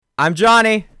I'm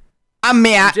Johnny. I'm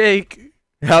Matt. Jake.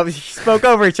 Oh, we spoke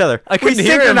over each other. I couldn't we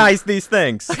hear him. synchronized these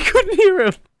things. I couldn't hear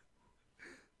him.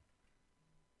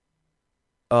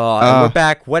 And we're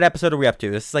back. What episode are we up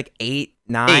to? This is like 8,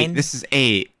 9? 8. This is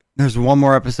 8. There's one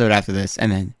more episode after this,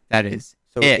 and then that is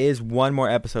So it is one more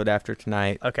episode after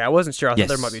tonight. Okay, I wasn't sure. I thought Yes.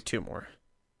 there might be 2 more.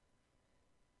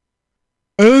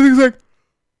 Everything's like,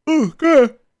 oh,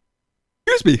 God.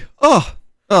 Excuse me. Oh,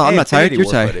 I'm not tired. Infinity You're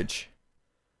War tired. Footage.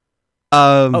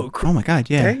 Oh my God,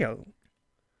 yeah. Damn.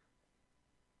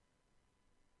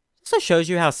 Also shows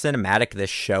you how cinematic this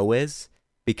show is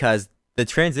because the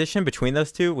transition between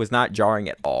those two was not jarring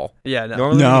at all. Yeah, no.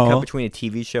 Normally when you No. cut between a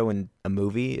TV show and a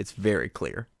movie, it's very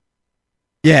clear.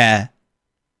 Yeah.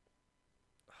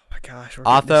 Oh my gosh. We're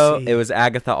getting to Although see- it was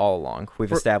Agatha all along. We've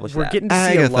established we're that. getting to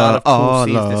see a lot of cool all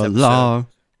scenes this episode. along.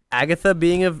 Agatha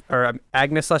being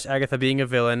Agnes/Agatha being a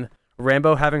villain,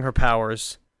 Rambo having her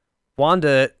powers,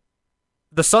 Wanda,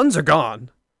 the sons are gone.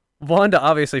 Wanda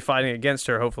obviously fighting against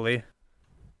her, hopefully,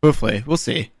 Hopefully, we'll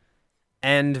see.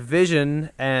 and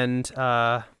Vision and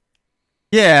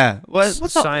Yeah. What's up?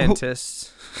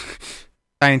 scientists.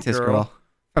 Scientist girl. girl.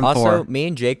 From Also, Thor. me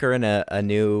and Jake are in a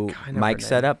new Kind of mic her name.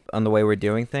 setup on the way we're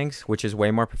doing things, which is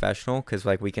way more professional because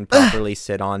like we can properly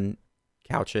sit on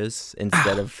couches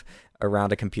instead of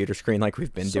around a computer screen like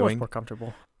we've been So much doing. more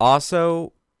comfortable.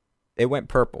 Also, it went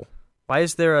purple. Why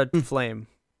is there a flame?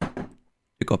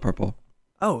 To go purple.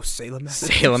 Oh, Salem,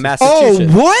 Massachusetts. Salem,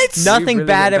 Massachusetts. what? Nothing really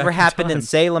bad went ever back in happened in time.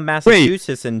 Salem,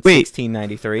 Massachusetts in wait.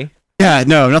 1693. Yeah,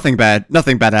 no, nothing bad.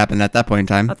 Nothing bad happened at that point in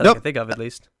time. Not that I Nope. can think of, at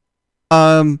least.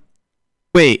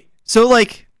 Wait. So,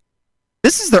 like,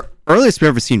 this is the earliest we've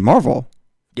ever seen Marvel.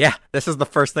 Yeah, this is the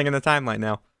first thing in the timeline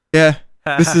now. Yeah.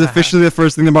 This is officially the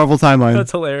first thing in the Marvel timeline.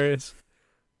 That's hilarious.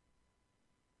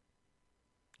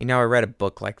 You know, I read a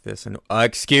book like this and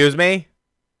excuse me?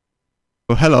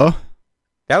 Oh, hello.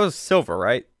 That was Silver,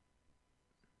 right?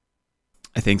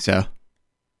 I think so.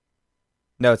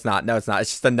 No, it's not. No, it's not.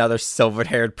 It's just another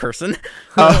silver-haired person.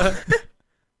 Oh.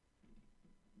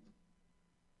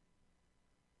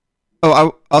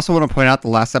 I also want to point out the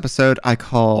last episode I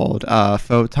called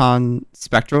Photon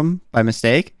Spectrum by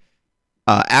mistake.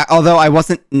 Although I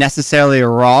wasn't necessarily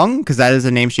wrong, because that is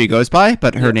a name she goes by,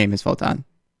 but her name is Photon.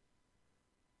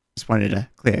 Just wanted to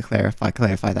clarify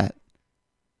that.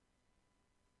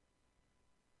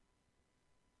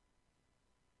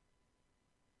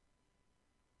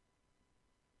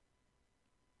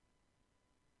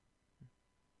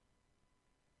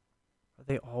 Are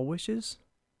they all wishes?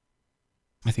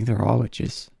 I think they're all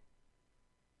witches.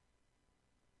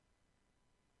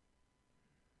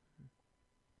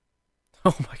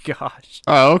 Oh my gosh.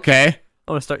 Oh, okay.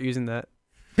 I want to start using that.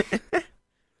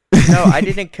 No, I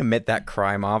didn't commit that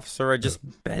crime, officer. I just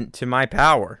bent to my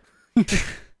power. I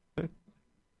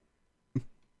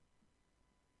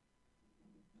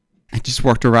just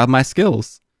worked around my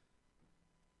skills.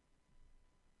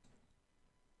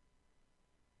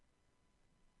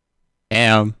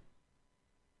 Damn.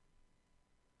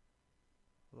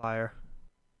 Liar.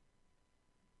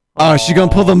 Oh, she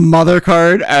gonna pull the mother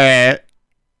card? Alright.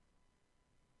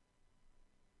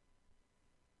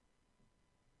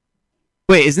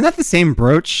 Wait, isn't that the same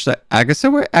brooch that Agatha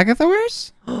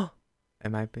wears? It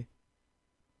might be.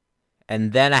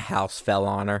 And then a house fell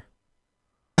on her.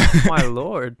 My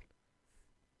lord.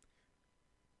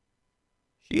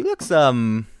 She looks,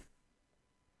 Not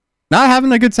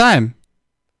having a good time.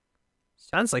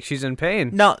 Sounds like she's in pain.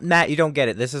 No, Matt, you don't get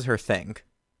it. This is her thing.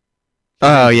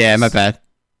 Oh, yeah, my bad.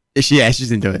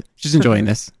 She's into it. She's enjoying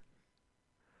this.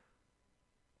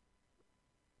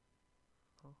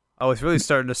 Oh, it's really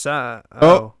starting to sound.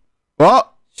 Oh.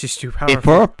 Well, She's too a powerful.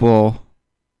 purple.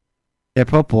 Yeah,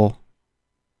 purple.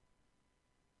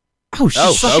 Oh, she's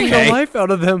Oh, Sucking okay. the life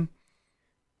out of them.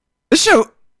 This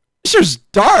show's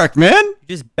dark, man. You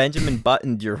just Benjamin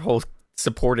Buttoned your whole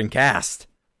supporting cast.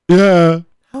 Yeah.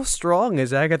 How strong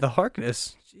is Agatha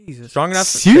Harkness? Jesus. Strong enough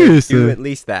to Seriously. do at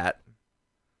least that.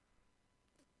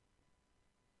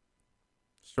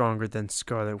 Stronger than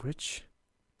Scarlet Witch.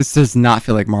 This does not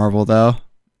feel like Marvel, though.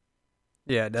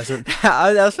 Yeah, it doesn't.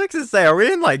 I was fixing to say, are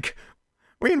we in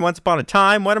Once Upon a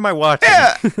Time? What am I watching?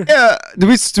 Yeah, yeah. Do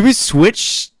we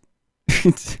switch?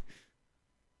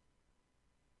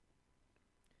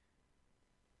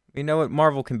 You know what?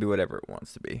 Marvel can be whatever it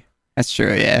wants to be. That's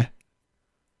true. Yeah.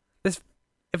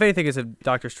 If anything, it's a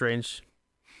Doctor Strange.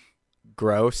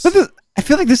 Gross. I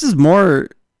feel like this is more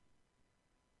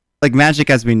like magic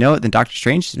as we know it than Doctor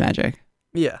Strange's magic.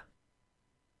 Yeah.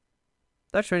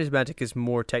 Doctor Strange's magic is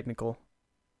more technical.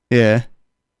 Yeah. Is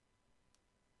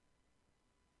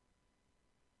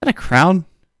that a crown?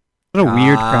 What a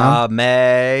weird crown.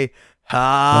 May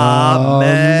Amen.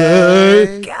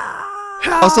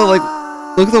 Also, like,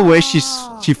 look at the way she.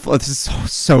 This is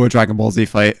so a Dragon Ball Z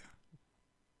fight.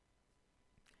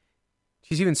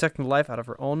 She's even sucking the life out of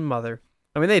her own mother.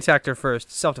 I mean, they attacked her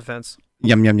first. Self-defense.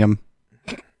 Yum yum yum.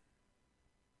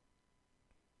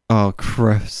 Oh,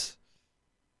 gross.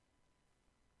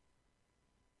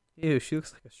 Ew, she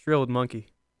looks like a shriveled monkey.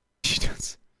 She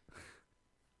does.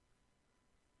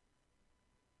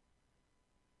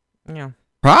 Yeah.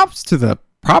 Props to the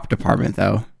prop department,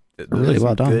 though. Those Really are some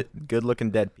well done. Good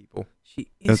looking dead people. She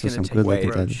Those is are going some to good take looking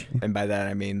the dead approach. people. And by that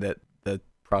I mean that the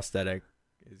prosthetic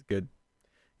is good.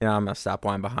 You know, I'm gonna stop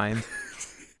one behind.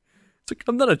 It's like,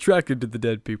 I'm not attracted to the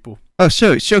dead people. Oh,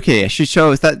 okay. She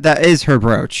shows that is her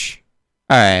brooch.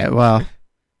 All right. Well,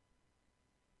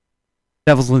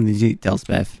 devil's in the details,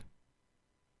 Bev.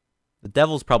 The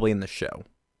devil's probably in the show.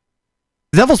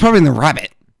 The devil's probably in the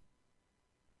rabbit.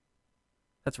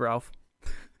 That's Ralph.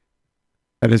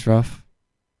 That is rough.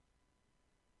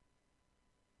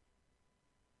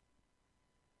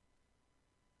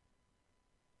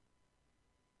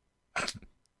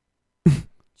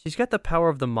 She's got the power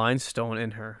of the Mind Stone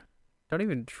in her. Don't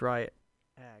even try it,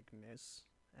 Agnes.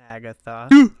 Agatha.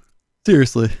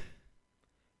 Seriously.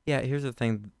 Yeah, here's the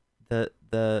thing. The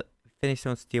Infinity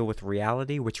Stones deal with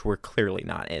reality, which we're clearly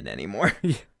not in anymore.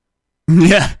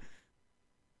 Yeah.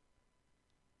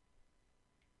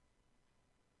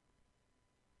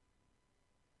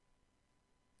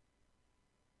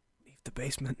 Leave the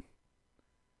basement.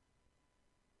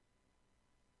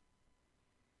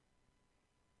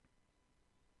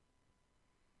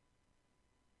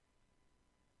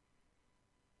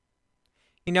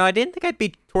 You know, I didn't think I'd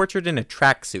be tortured in a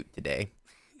tracksuit today.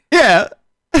 Yeah.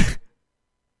 I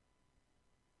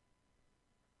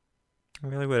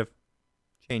really would have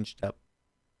changed up.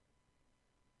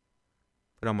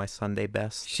 Put on my Sunday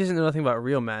best. She doesn't know nothing about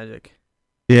real magic.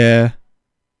 Yeah.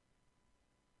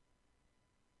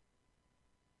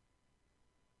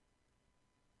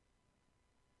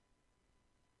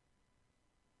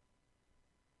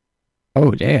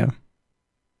 Oh, damn.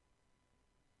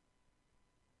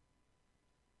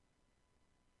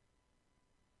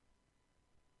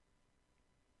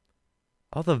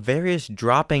 All the various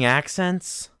dropping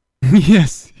accents.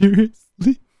 Yes,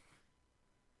 seriously.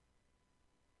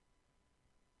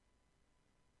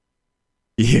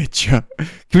 Pietro.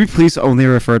 Can we please only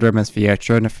refer to him as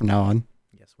Pietro from now on?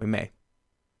 Yes, we may.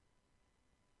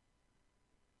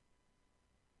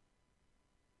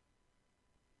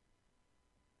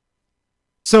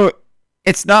 So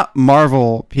it's not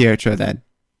Marvel Pietro then.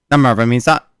 Not Marvel. I mean,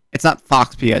 it's not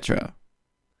Fox Pietro.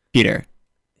 Peter.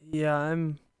 Yeah,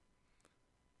 I'm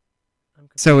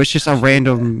So it's just a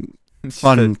random It's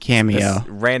fun just cameo. this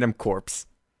random corpse.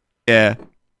 Yeah.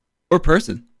 Or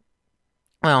person.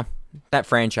 Well, that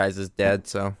franchise is dead,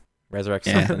 so resurrect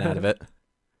Yeah. something out of it.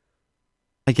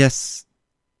 I guess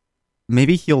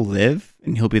maybe he'll live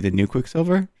and he'll be the new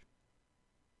Quicksilver.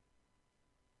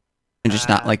 And just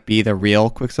not like be the real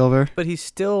Quicksilver. But he's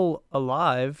still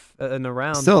alive and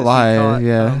around. Still because he alive, caught,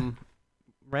 yeah.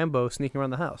 Rambo sneaking around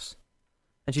the house,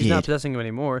 and she's not Yeah. possessing him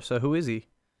anymore. So who is he?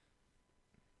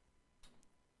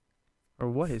 Or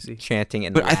what is he? Chanting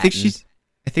in But I think Latin.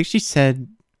 I think she said,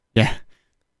 yeah.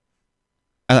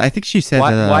 I think she said.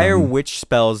 Why are witch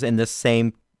spells in the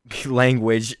same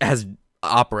language as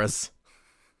operas?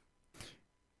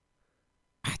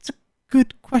 That's a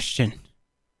good question.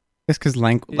 Just because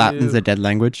Latin's Ew. a dead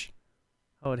language.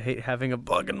 I would hate having a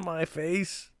bug in my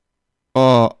face.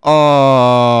 Oh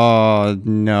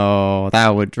no, that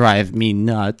would drive me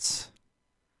nuts.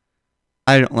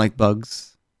 I don't like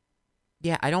bugs.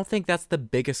 Yeah, I don't think that's the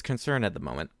biggest concern at the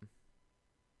moment.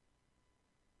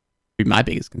 Be my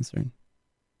biggest concern.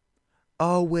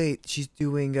 Oh wait, she's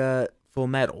doing Full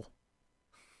Metal,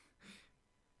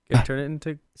 Can turn it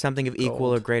into. something of equal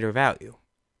Gold. or greater value.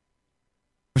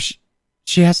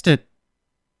 She has to.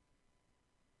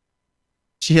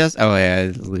 She has. Oh yeah,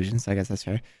 illusions. I guess that's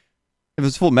fair. If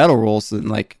it's Full Metal rules, then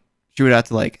like she would have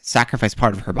to like sacrifice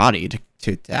part of her body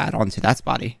to add on to that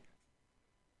body,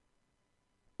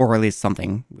 or at least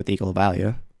something with equal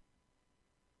value.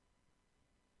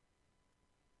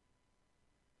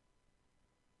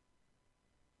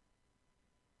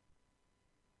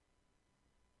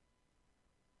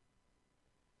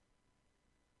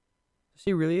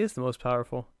 She really is the most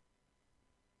powerful.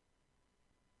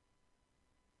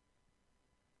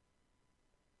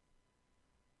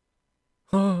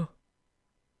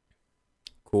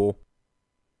 Cool.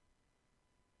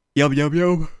 Yum yum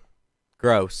yum.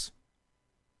 Gross.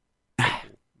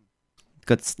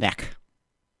 Good snack.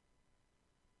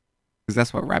 Because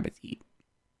that's what rabbits eat.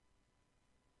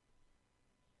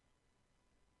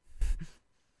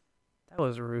 That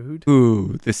was rude.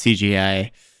 Ooh, the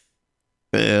CGI.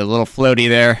 The little floaty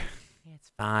there.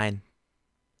 It's fine.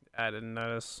 I didn't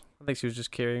notice. I think she was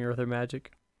just carrying her with her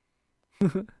magic.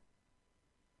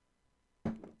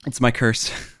 It's my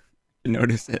curse. You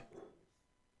notice it.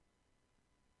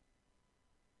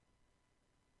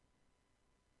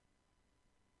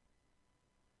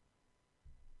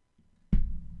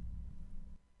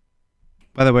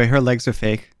 By the way, her legs are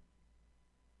fake.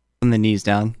 From the knees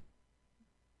down.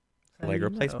 How do Leg you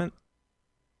know? replacement.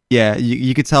 Yeah,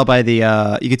 you could tell by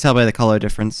the color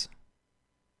difference.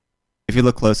 If you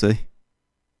look closely.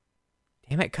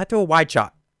 Damn it! Cut to a wide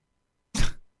shot. Let's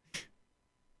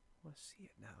see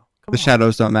it now. Come The on.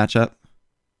 shadows don't match up.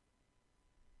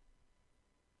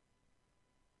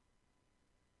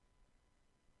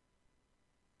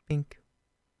 Pink.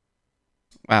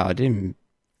 Wow, I didn't.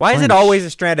 Why is it Orange. always a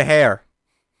strand of hair?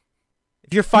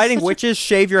 If you're fighting such a- witches,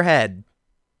 shave your head.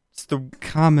 It's the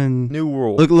Common. new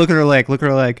rule. Look at her leg. Look at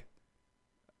her leg.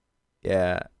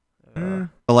 Yeah. Uh,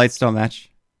 The lights don't match.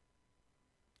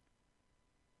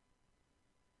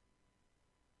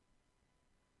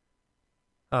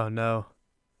 oh no.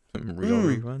 Some real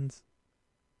reruns.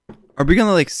 Are we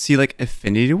gonna see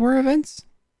Affinity War events?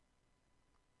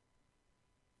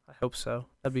 I hope so.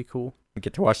 That'd be cool. We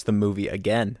get to watch the movie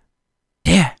again.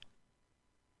 Yeah.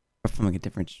 Or from a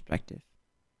different perspective.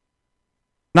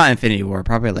 Not Infinity War,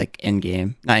 probably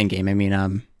Endgame. Not Endgame. I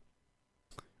mean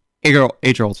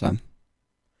Age of Ultron.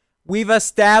 We've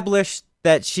established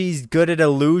that she's good at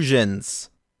illusions.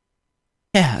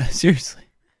 Yeah, seriously.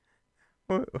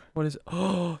 What is?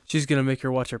 Oh, she's gonna make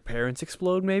her watch her parents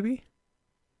explode. Maybe. Is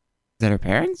that her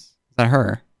parents? Is that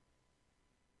her?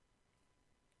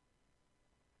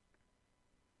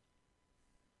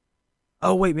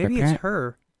 Oh wait, maybe parent- it's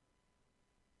her.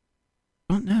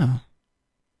 I don't know.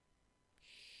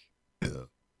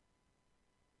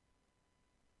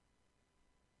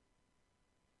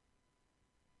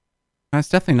 That's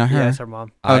definitely not her. Yeah, it's her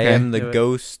mom. I Okay. am the Do it.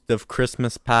 ghost of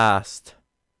Christmas past.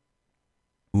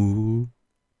 Ooh.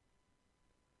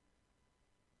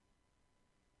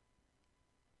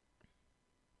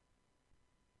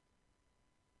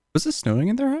 Was it snowing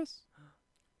in their house?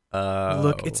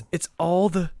 Look, it's all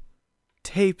the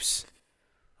tapes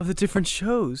of the different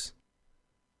shows.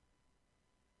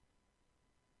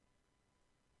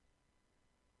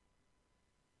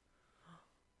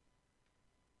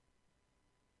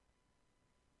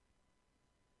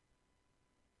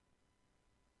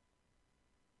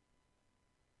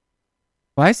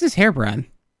 Why is his hair brown?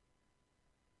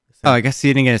 Oh, I guess he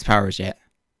didn't get his powers yet.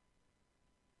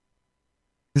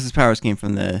 Because his powers came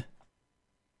from the...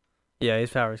 Yeah, his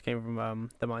powers came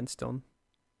from the Mind Stone.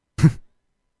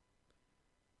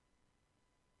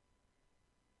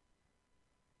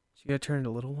 She gonna turn into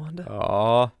Little Wanda?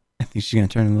 Aw. I think she's going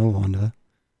to turn into Little Wanda.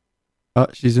 Oh,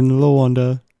 she's in Little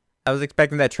Wanda. I was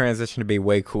expecting that transition to be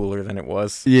way cooler than it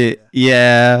was.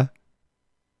 Yeah.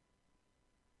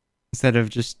 Instead of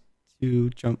just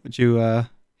two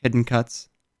hidden cuts.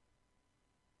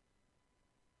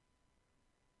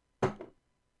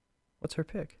 What's her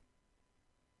pick?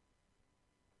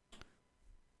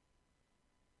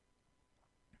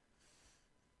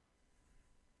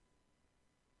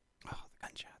 Oh, the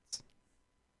gunshots.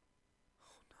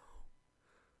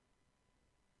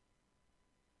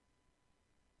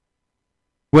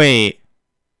 Wait.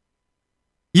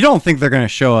 You don't think they're going to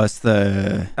show us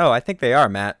the... Oh, I think they are,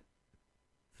 Matt.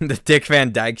 The Dick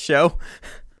Van Dyke Show.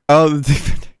 Oh,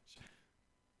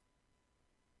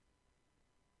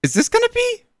 is this going to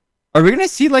be... Are we going to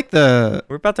see the...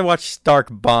 We're about to watch Stark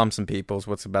bomb some people. Is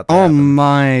what's about to Oh happen.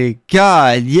 my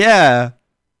god, yeah.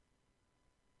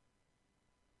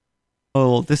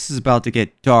 Oh, this is about to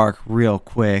get dark real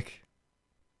quick.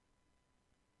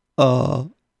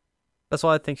 That's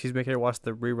why I think she's making her watch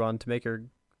the rerun to make her.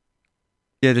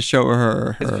 Yeah, to show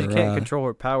her. Because if she can't control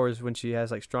her powers when she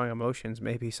has strong emotions,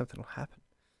 maybe something will happen.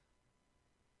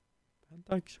 Van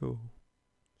Dyke Show.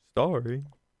 Starring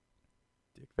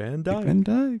Dick Van Dyke. Van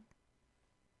Dyke.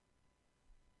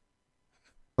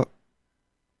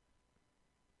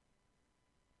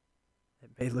 It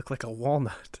may look like a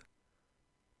walnut.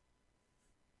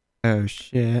 Oh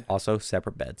shit. Also,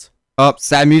 separate beds. Oh,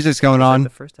 sad music's going Like on. the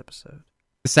first episode.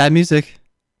 Sad music.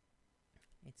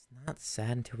 It's not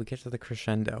sad until we get to the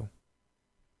crescendo.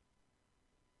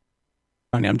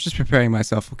 Honey, I'm just preparing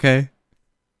myself, okay?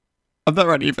 I'm not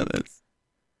ready for this.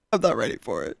 I'm not ready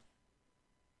for it.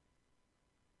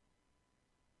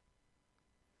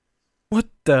 What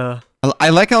the? I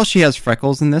like how she has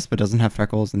freckles in this, but doesn't have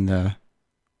freckles in the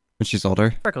when she's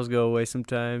older. Freckles go away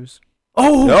sometimes.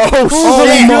 Oh! No!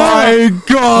 Oh my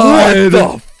god!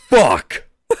 What the fuck?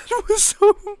 That was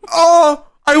so. Oh,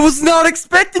 I was not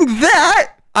expecting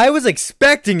that. I was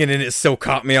expecting it, and it still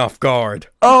caught me off guard.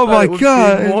 Oh my It would be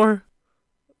god. more.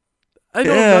 I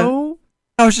don't Yeah. know.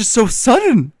 That was just so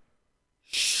sudden.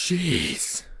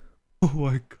 Jeez. Oh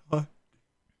my god.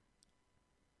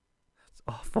 It's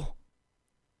awful.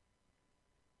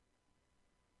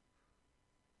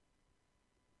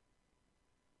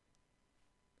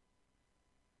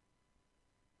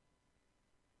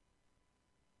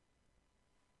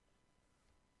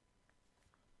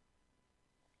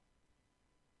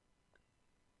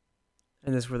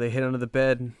 And this is where they hid under the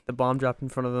bed. And the bomb dropped in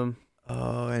front of them.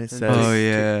 Oh, and it Oh, says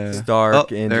yeah. Stark Oh,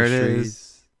 there it Industries. is.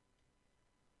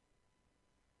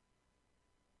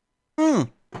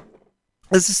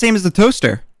 It's the same as the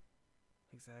toaster.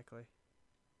 Exactly.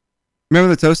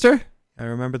 Remember the toaster? I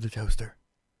remember the toaster.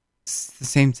 It's the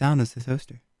same sound as the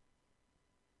toaster.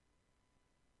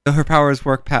 So her powers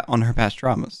work on her past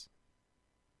traumas.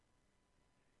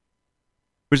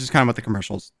 Which is kind of what the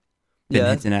commercials been Yeah,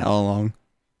 hinting at all along.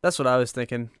 that's what I was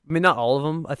thinking. I mean, not all of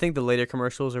them. I think the later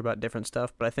commercials are about different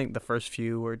stuff, but I think the first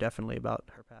few were definitely about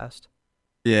her past.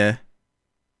 Yeah.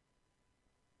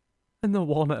 And the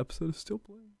Walnut episode is still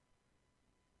playing.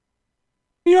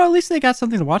 You know, at least they got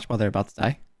something to watch while they're about to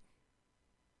die.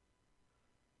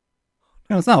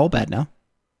 No, it's not all bad now.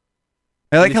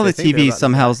 I like least how they the think they're TV about to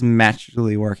somehow die. is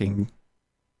magically working.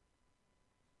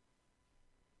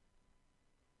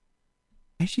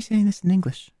 Why is she saying this in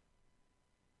English?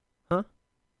 Huh?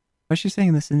 Why is she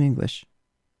saying this in English?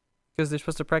 Because they're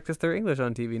supposed to practice their English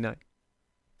on TV night.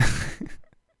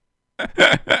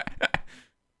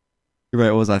 You're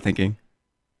right, what was I thinking?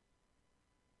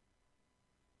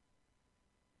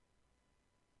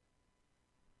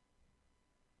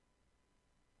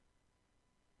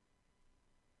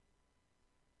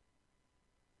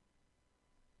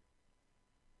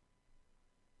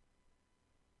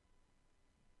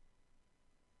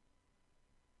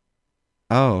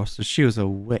 Oh, so she was a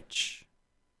witch.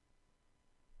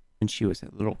 And she was a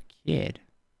little kid.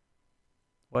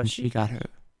 Was And she? she got her,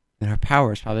 and her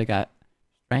powers probably got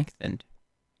strengthened.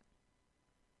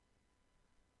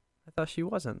 I thought she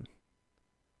wasn't.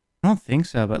 I don't think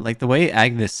so, but like the way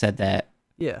Agnes said that,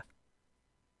 Yeah.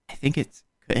 I think it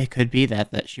could be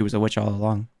that she was a witch all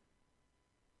along.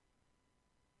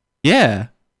 Yeah.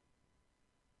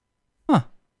 Huh.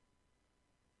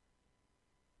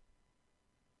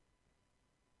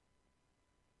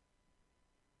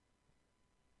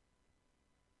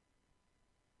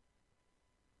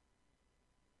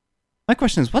 My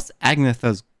question is, what's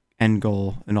Agnetha's end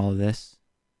goal in all of this?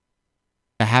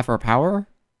 To have her power?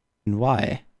 And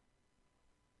why?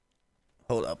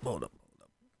 Hold up.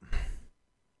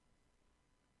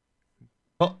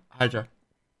 Oh, Hydra.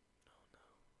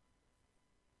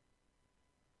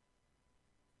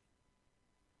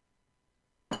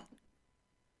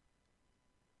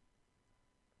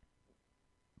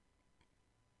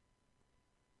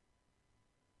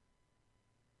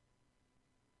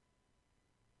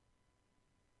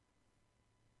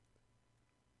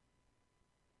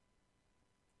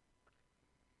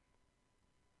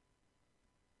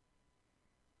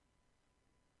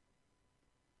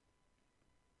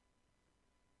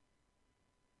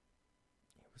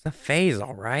 It was a phase,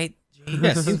 all right.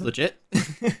 Yeah, seems legit.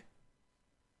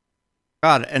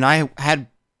 God, and I had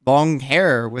long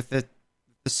hair with the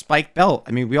spiked belt.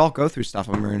 I mean, we all go through stuff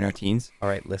when we're in our teens. All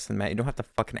right, listen, Matt. You don't have to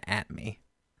fucking at me.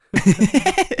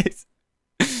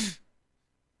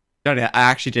 Johnny, I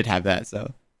actually did have that,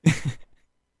 so.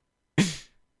 The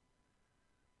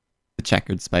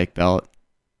checkered spike belt.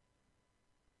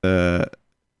 The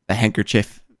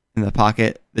handkerchief in the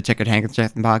pocket. The checkered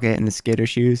handkerchief in the pocket, and the skater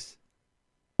shoes.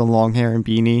 The long hair and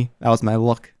beanie. That was my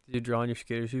look. Did you draw on your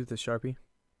skater shoes with a Sharpie?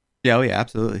 Yeah, oh yeah,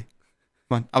 absolutely.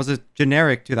 Come on. I was a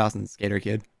generic 2000 skater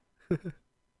kid.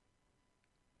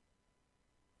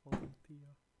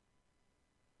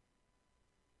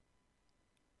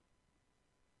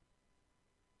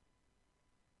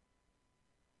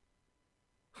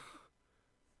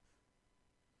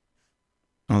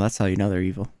 Oh, that's how you know they're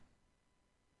evil.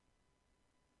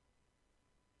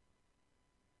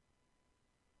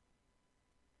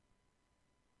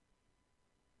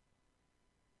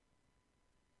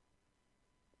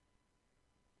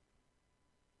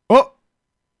 Oh!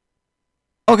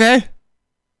 Okay.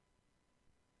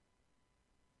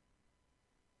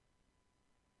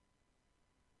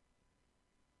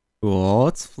 Cool,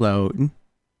 it's floating.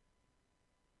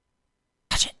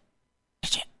 Touch it.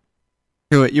 Touch it.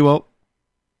 Do it, you won't.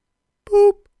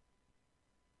 Boop.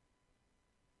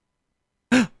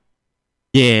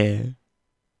 Yeah.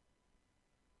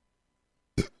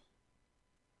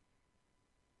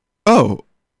 Oh.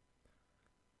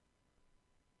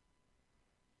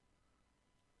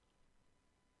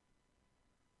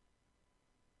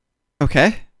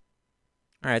 Okay.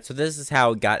 All right, so this is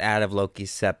how it got out of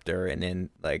Loki's scepter, and then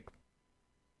like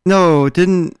No,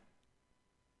 didn't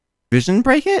Vision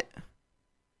break it?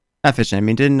 Not Vision. I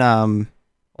mean, didn't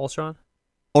Ultron?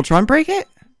 Ultron break it?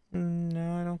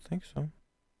 no, I don't think so.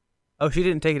 Oh, she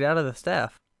didn't take it out of the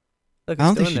staff. Look, I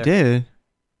it's don't still think she in there. did.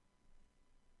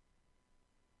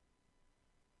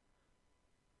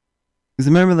 Because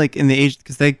remember, like in the age,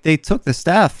 because they took the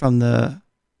staff from the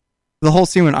whole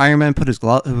scene when Iron Man put his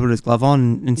glove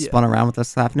on and Yeah. spun around with the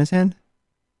staff in his hand.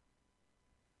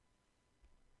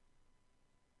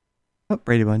 Oh,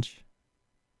 Brady Bunch.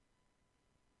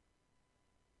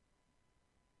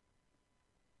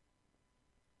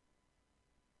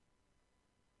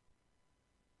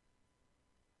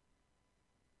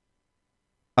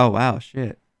 Oh wow,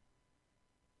 shit.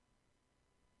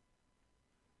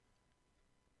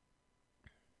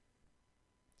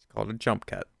 It's called a jump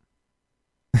cut.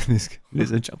 This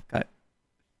is a jump cut.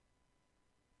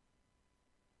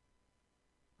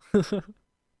 I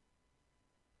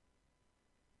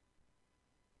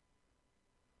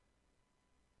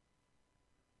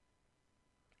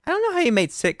don't know how you made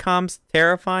sitcoms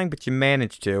terrifying, but you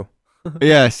managed to.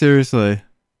 Yeah, seriously.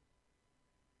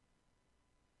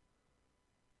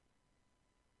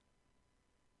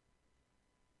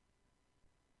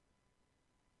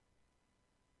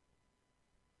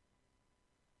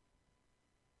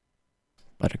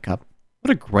 Buttercup. What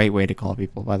a great way to call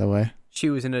people, by the way. She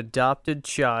was an adopted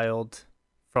child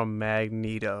from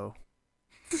Magneto.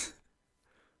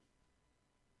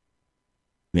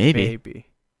 Maybe. Maybe.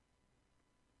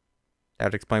 That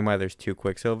would explain why there's two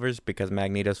Quicksilvers, because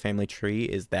Magneto's family tree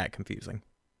is that confusing.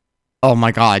 Oh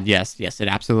my god, yes. Yes, it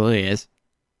absolutely is.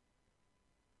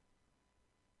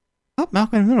 Oh,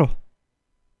 Malcolm in the middle.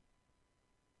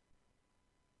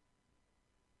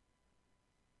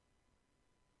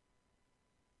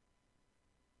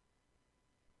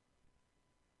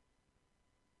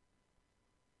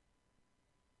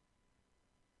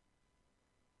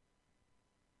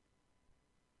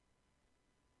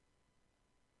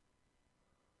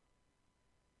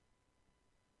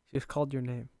 She just called your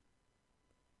name.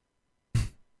 I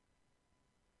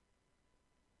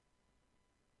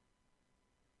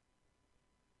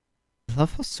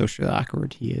love how socially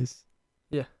awkward he is.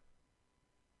 Yeah.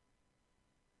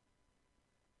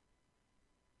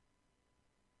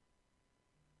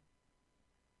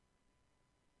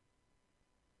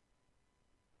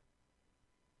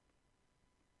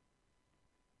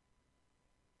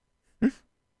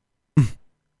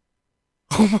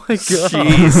 Oh my god.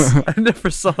 Jeez. I never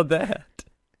saw that.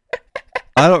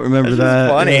 I don't remember That's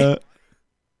just that.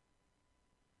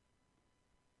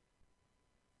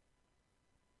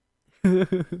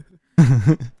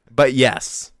 Funny. But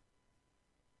yes.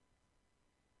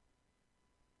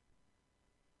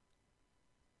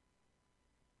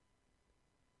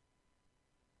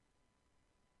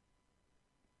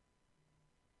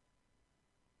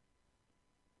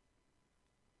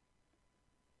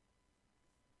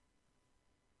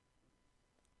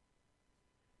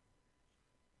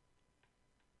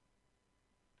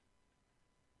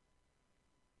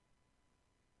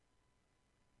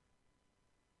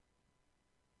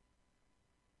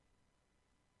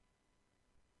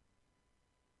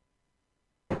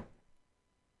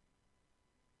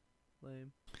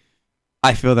 Lame.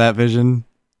 I feel that, Vision.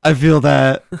 I feel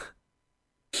that.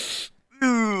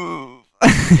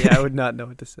 Yeah, I would not know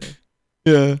what to say.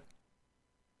 Yeah.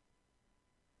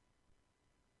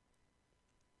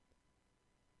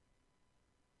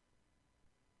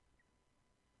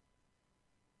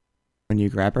 When you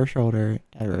grab her shoulder,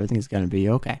 everything's gonna be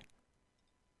okay.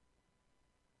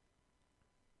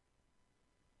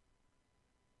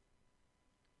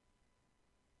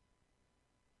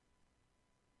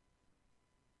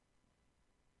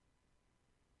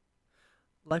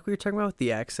 Like we were talking about with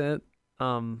the accent,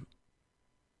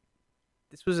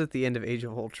 this was at the end of Age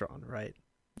of Ultron, right?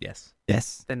 Yes.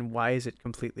 Yes. Then why is it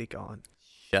completely gone?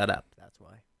 Shut up. That's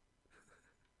why.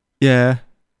 Yeah.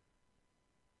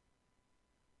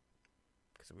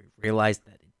 Because we realized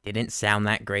that it didn't sound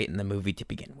that great in the movie to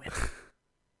begin with.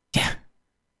 Yeah.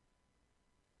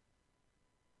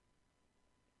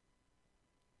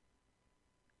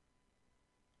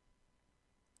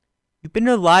 You've been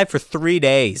alive for 3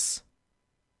 days.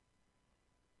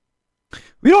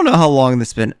 We don't know how long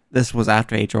this was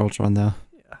after Age of Ultron though.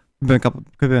 Yeah. Could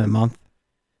have been a month.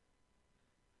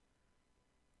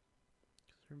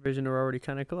 Vision are already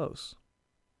kind of close.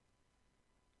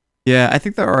 Yeah, I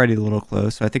think they're already a little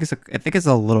close. So I think it's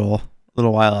a little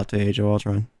while after Age of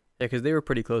Ultron. Yeah, because they were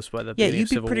pretty close by the Yeah, beginning you'd of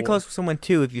be Civil pretty War. close with someone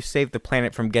too if you saved the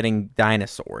planet from getting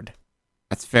dinosaured.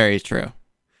 That's very true.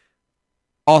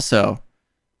 Also,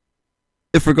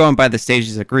 if we're going by the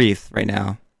stages of grief right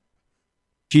now,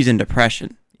 she's in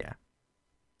depression. Yeah.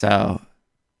 So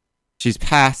she's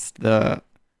past the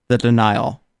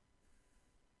denial.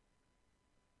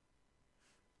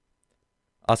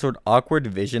 Also, an awkward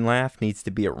Vision laugh needs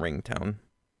to be a ringtone.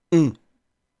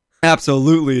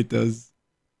 Absolutely, it does.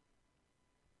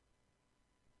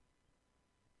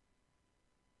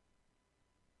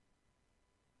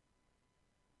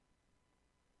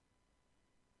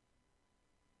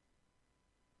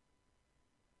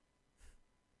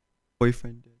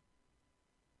 Boyfriend did.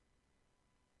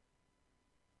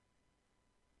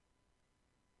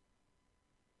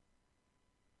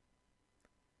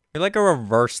 You're like a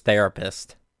reverse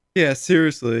therapist. Yeah,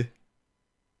 seriously.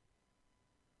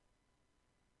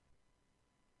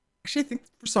 Actually, I think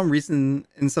for some reason,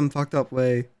 in some fucked up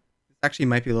way, this actually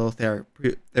might be a little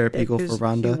therapeutical for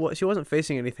Rhonda. She wasn't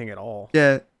facing anything at all.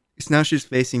 Yeah, because now she's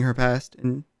facing her past,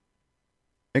 and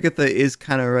Agatha is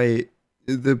kind of right.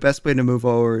 The best way to move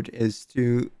forward is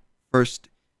to first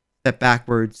step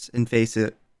backwards and face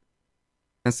it.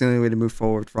 That's the only way to move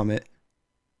forward from it.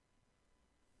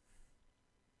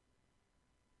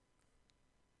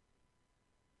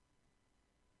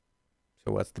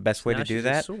 So what's the best way Now to do she's a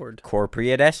that? sword.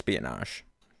 Corporate espionage.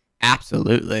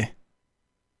 Absolutely.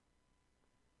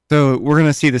 So we're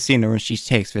gonna see the scene where she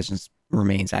takes Vision's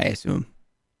remains, I assume.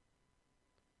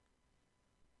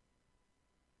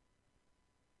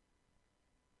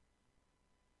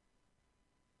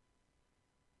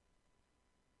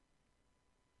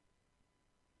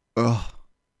 Ugh.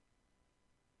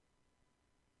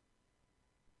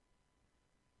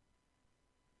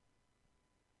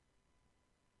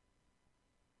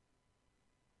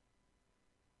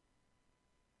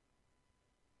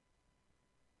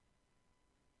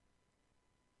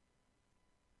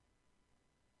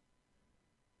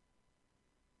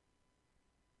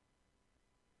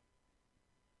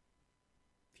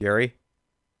 Fury?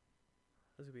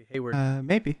 This would be Hayward.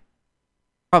 Maybe.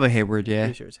 Probably Hayward, yeah.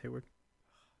 Pretty sure it's Hayward.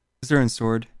 Is there in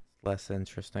Sword? Less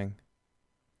interesting.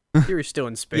 Fury's still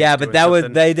in space. Yeah, but doing that was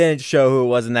something. they didn't show who it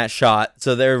was in that shot,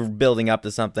 so they're building up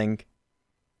to something.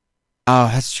 Oh,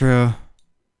 that's true.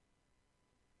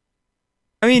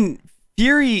 I mean,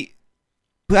 Fury.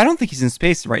 I don't think he's in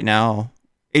space right now.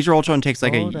 Age of Ultron takes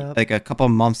like Hold up. a couple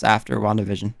months after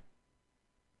WandaVision.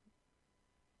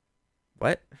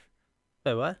 What?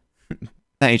 Wait, what?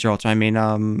 Not Age of Ultron. I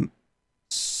mean,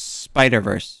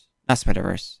 Spider-Verse. Not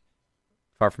Spider-Verse.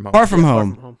 Far from home. Far From Far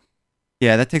Home. From Home.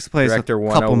 Yeah, that takes place Director a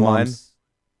couple 101. months.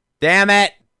 Damn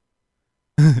it!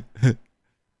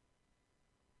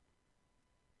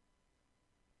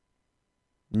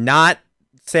 Not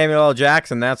Samuel L.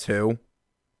 Jackson, that's who.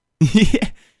 Yeah,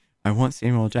 I want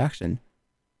Samuel L. Jackson.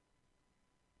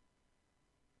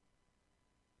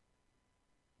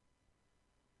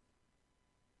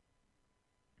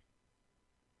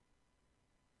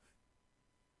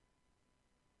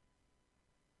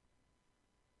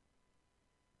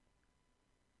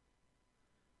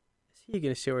 Is he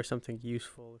going to show her something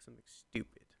useful or something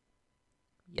stupid?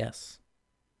 Yes.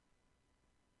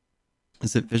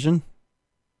 Is it Vision?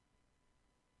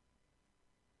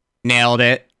 Nailed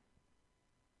it.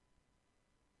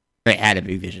 It had to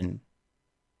be Vision.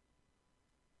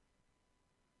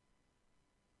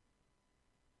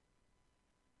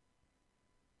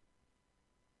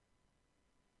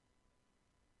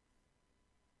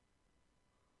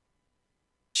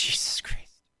 Jesus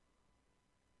Christ.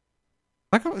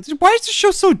 Why is the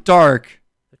show so dark?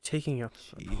 They're taking up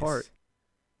Jeez. apart.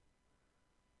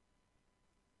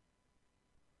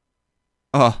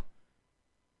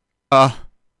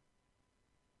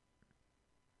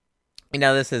 You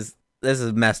know, this is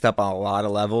messed up on a lot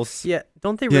of levels. Yeah,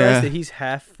 don't they realize Yeah. that he's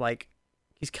half, like,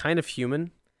 he's kind of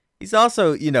human? He's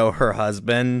also, you know, her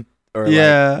husband or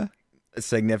Yeah. like a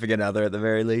significant other at the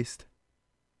very least.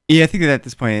 Yeah, I think that at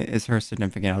this point is her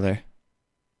significant other.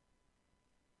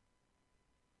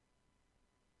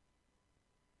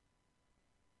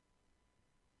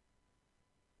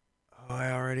 Oh,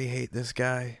 I already hate this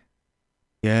guy.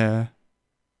 Yeah.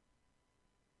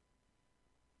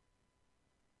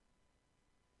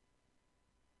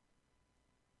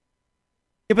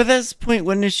 Yeah, but at this point,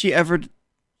 when did she ever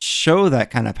show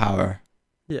that kind of power?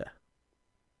 Yeah.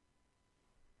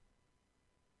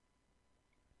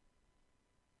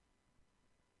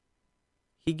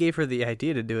 He gave her the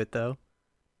idea to do it, though.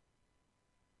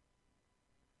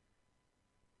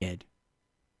 Kid.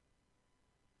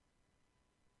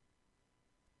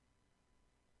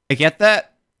 I get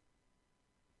that,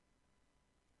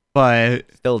 but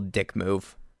Still a dick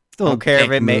move. still, Don't care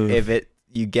dick move. if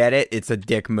you get it, it's a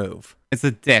dick move. It's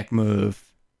a dick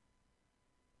move.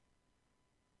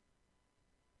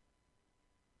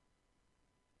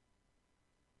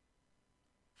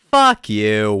 Fuck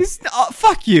you.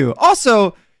 Fuck you.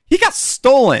 Also, he got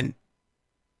stolen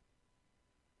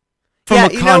from Yeah,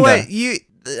 Wakanda. you know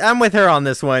what? I'm with her on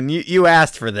this one. You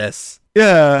asked for this.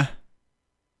 Yeah.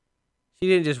 She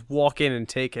didn't just walk in and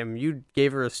take him. You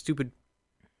gave her a stupid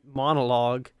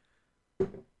monologue.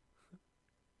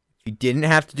 You didn't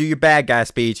have to do your bad guy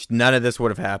speech. None of this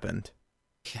would have happened.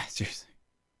 Yeah, seriously.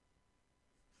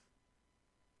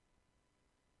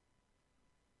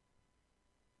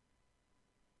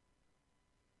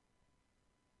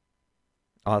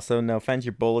 Also, no offense,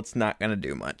 your bullet's not gonna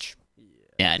do much.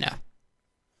 Yeah, I know.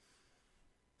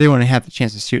 They wouldn't have the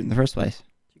chance to shoot in the first place.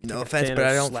 No Take a offense, Thanos but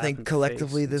I don't slap in think the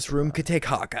collectively face and this room survive. could take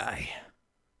Hawkeye.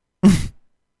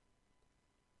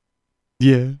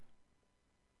 Yeah.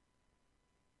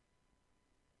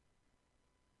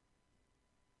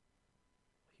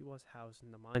 He was housed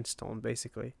in the Mind Stone,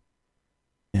 basically.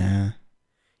 Yeah.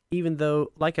 Even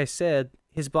though, like I said,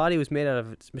 his body was made out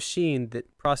of a machine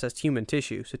that processed human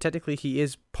tissue. So technically, he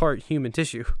is part human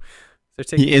tissue. So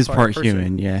taking He is apart a part person.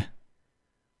 human, yeah.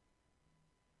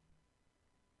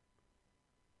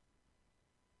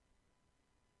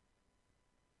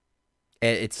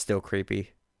 It's still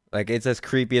creepy. Like, it's as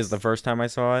creepy as the first time I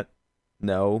saw it.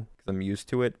 No, because I'm used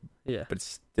to it, Yeah. but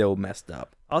it's still messed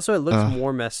up. Also, it looks Ugh.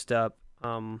 more messed up.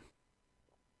 Whoa,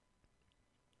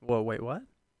 wait, what?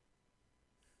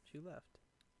 She left.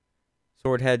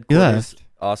 Sword He headquarters left.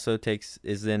 also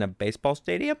is in a baseball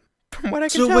stadium, from what I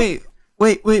can So tell. wait.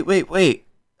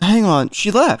 Hang on.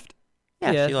 She left.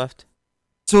 Yeah, Yeah. she left.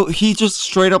 So he just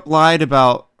straight up lied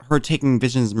about her taking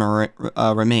Vision's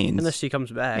remains. Unless she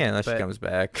comes back. Yeah, unless she but comes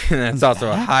back. That's also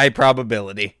a high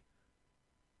probability.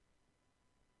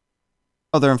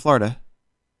 Oh, they're in Florida.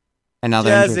 And now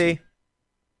they're in Jersey. Jazzy.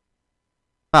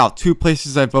 Wow, 2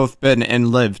 places I've both been and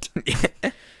lived.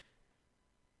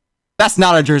 That's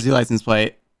not a Jersey license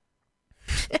plate.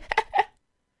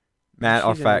 Matt,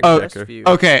 our She's in fact Oh, checker. Westview.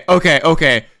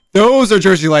 Okay. Those are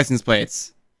Jersey license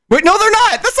plates. Wait, no, they're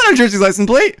not. That's not a Jersey license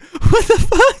plate. What the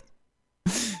fuck?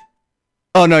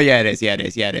 Oh no, yeah, it is. Yeah, it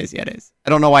is. I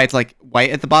don't know why it's like white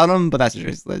at the bottom, but that's a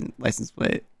Jersey license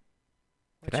plate.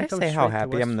 Why'd Did she I come say how straight to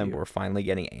happy I am that Westview? we're finally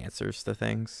getting answers to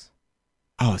things?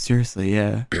 Oh, seriously,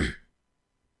 yeah.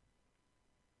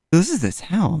 This is the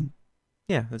town.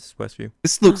 Yeah, this is Westview.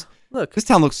 Look, This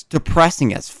town looks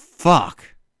depressing as fuck.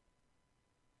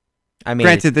 I mean,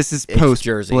 Granted, this is it's post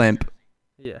Jersey. blimp.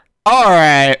 yeah. All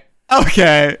right.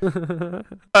 Okay.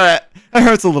 It's It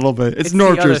hurts a little bit. It's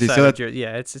North the other Jersey, side so of that's, Jersey.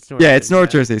 Yeah, it's North. yeah, it's Jersey, North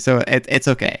yeah. Jersey, so it's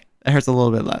okay. It hurts a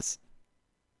little bit less.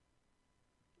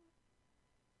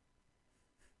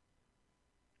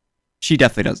 She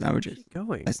definitely doesn't have a Jersey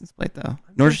Going. license plate, though. I'm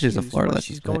North Jersey is a confused Florida why license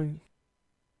she's plate. going.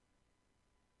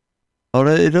 Oh,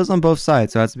 it is on both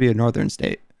sides, so it has to be a northern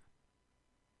state.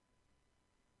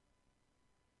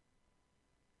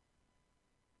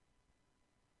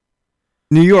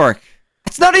 New York.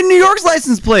 It's not in New York's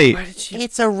license plate. Why did she?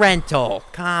 It's a rental.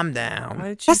 Calm down. Why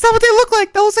did she? That's not what they look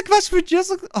like. That looks like West Virginia.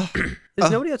 Oh. Is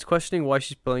nobody else questioning why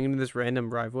she's pulling into this random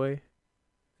driveway?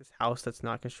 This house that's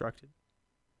not constructed.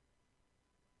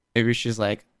 Maybe she's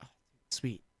like, oh,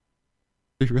 sweet.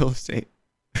 Free real estate.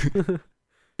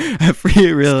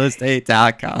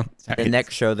 Freerealestate.com. Sorry. The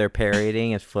next show they're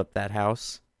parodying is Flip That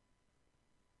House.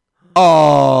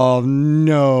 Oh,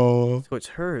 no. So it's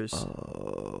hers.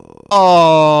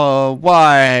 Oh,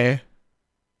 why?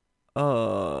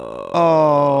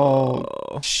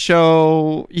 Oh.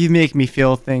 Show, you make me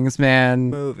feel things, man.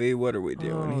 Movie, what are we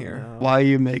doing Oh, here? no. Why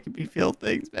you making me feel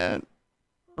things, man?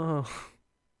 Oh.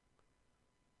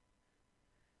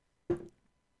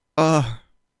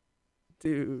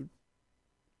 Dude.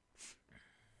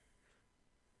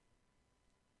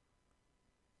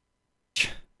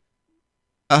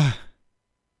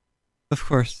 Of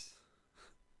course.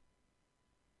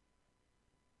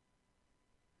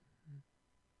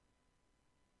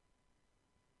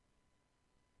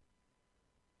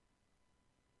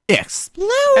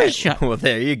 Explosion. Well,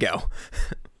 there you go.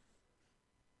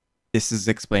 This is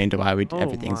explained why Oh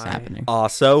everything's my. happening.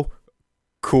 Also,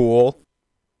 cool.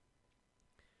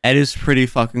 That is pretty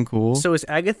fucking cool. So is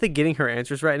Agatha getting her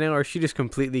answers right now, or is she just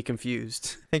completely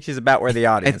confused? I think she's about where the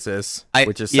audience is, I-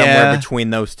 which is somewhere yeah. between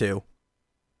those two.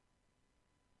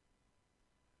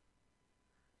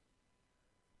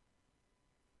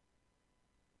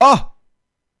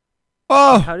 Oh.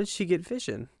 How did she get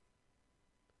Vision?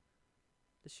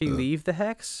 Did she leave the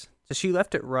hex? So she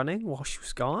left it running while she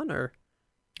was gone, or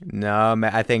No,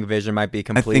 I think Vision might be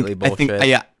completely bullshit.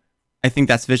 yeah. I think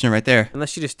that's Vision right there. unless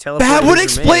she just teleported? That would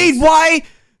his explain remains? why.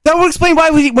 That would explain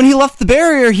why when he left the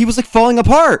barrier, he was like falling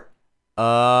apart.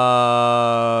 Oh.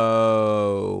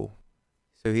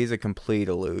 So he's a complete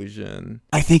illusion.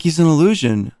 I think he's an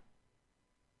illusion.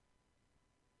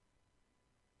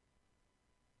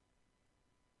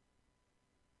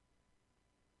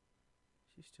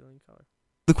 She's stealing color.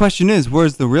 The question is,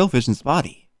 where's the real Vision's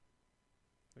body?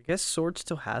 I guess Sword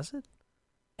still has it.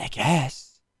 I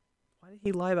guess. Why did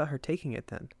he lie about her taking it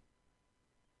then?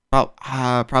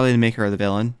 Probably to make her the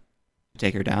villain.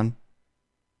 Take her down.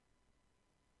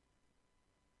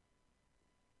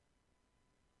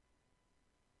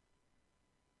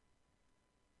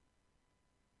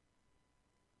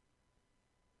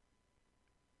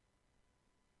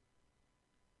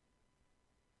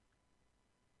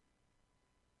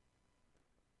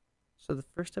 So the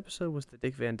first episode was the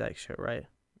Dick Van Dyke Show, right?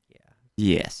 Yeah.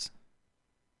 Yes.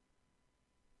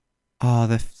 Oh,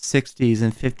 the 60s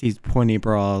and 50s pointy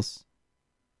bras.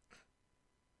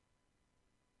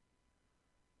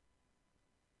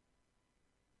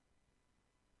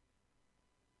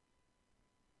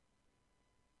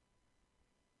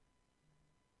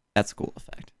 That's a cool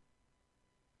effect.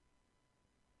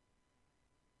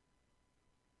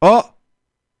 Oh!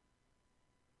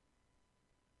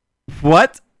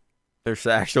 What? There's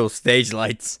actual stage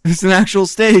lights. It's an actual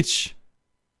stage.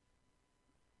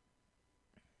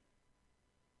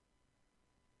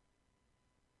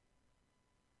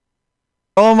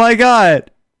 Oh my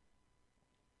god.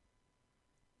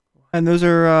 And those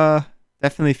are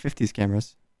definitely 50s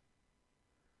cameras.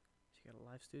 She got a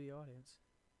live studio audience.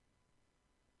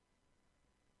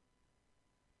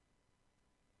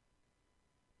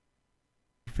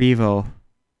 Vivo.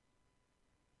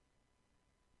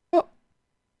 Oh.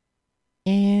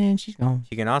 And she's gone.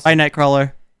 She can also Bye,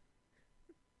 Nightcrawler.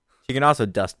 she can also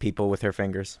dust people with her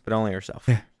fingers, but only herself.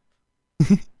 Yeah.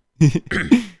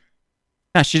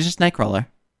 No, she's just Nightcrawler.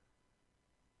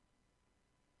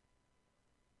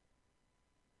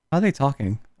 How are they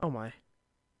talking? Oh my. He's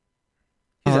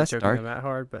Oh, not that's joking dark. them that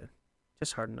hard, but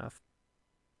just hard enough.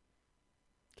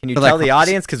 Can you They're tell like- the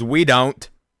audience? Because we don't.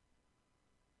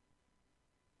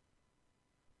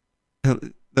 They're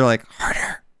like,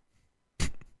 harder.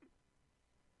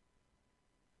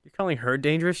 You're calling her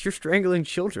dangerous? You're strangling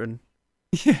children.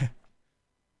 Yeah.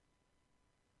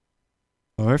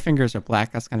 Oh, her fingers are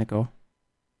black. That's kind of cool.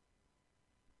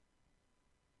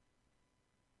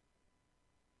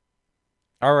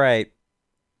 All right.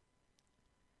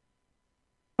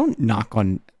 Don't knock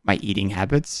on my eating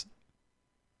habits.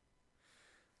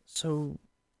 So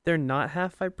they're not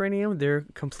half vibranium? They're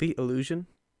complete illusion?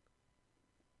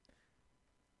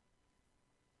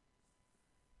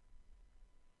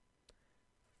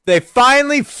 They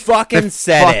finally fucking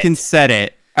said it. Said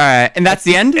it. All right, and that's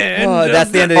the end. Oh,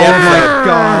 that's the end of the Oh episode. my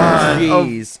god.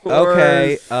 Jeez. Of course.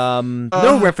 Okay.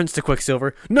 No reference to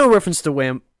Quicksilver. No reference to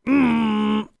Wham.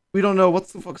 We don't know what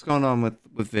the fuck's going on with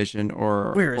Vision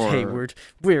or Where is Hayward?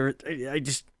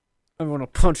 I want to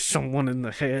punch someone in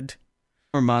the head.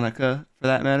 or Monica for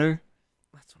that matter.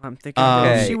 That's what I'm thinking.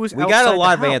 Okay. She was we got outside a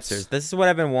lot the of house. answers. This is what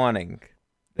I've been wanting.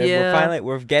 Yeah.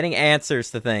 We're getting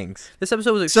answers to things. This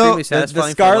episode was So, extremely The satisfying. for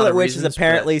a lot Scarlet of Witch reasons, is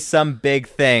apparently some big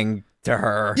thing to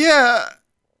her. Yeah,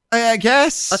 I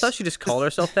guess. but I thought she just called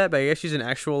herself that, but I guess she's an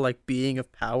actual like being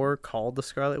of power called the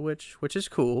Scarlet Witch, which is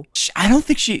cool. I don't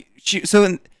think she.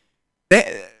 So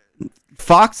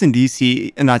Fox and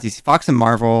DC, not DC, Fox and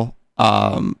Marvel,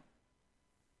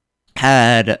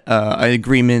 had an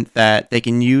agreement that they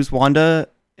can use Wanda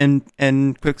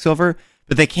and Quicksilver,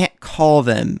 but they can't call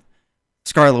them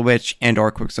Scarlet Witch and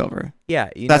or Quicksilver. Yeah,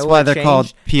 you That's know why what they're changed?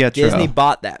 called Pietro. Disney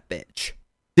bought that bitch.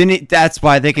 That's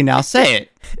why they can now say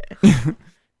it.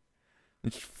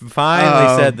 Finally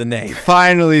Oh. said the name.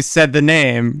 Finally said the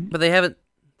name. But they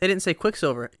didn't say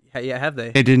Quicksilver. Yeah, have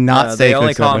they? They did not say They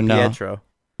only call Quicksilver. him No, Pietro.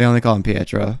 they only call him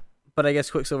Pietro. But I guess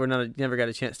Quicksilver never got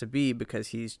a chance to be because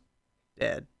he's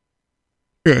dead.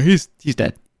 Yeah, he's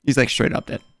dead. He's like straight up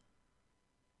dead.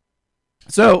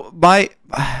 So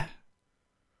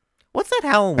What's that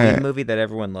Halloween Alright. movie that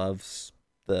everyone loves?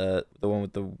 The one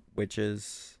with the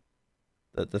witches,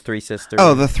 the three sisters.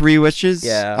 the three witches.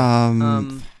 Yeah.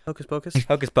 Hocus Pocus.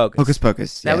 Hocus Pocus. Hocus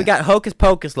Pocus. Now yeah. we got Hocus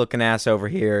Pocus looking ass over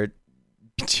here,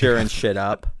 cheering shit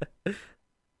up.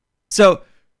 So,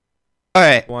 all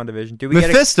right. WandaVision. Do we get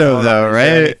Mephisto, hold on, though, is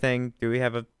there right? Anything? Do we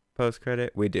have a post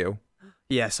credit? We do.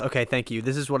 Yes. Okay. Thank you.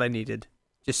 This is what I needed.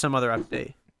 Just some other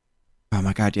update Oh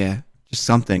my god, yeah. Just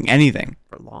something, anything.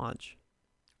 for launch.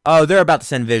 Oh, they're about to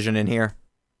send Vision in here.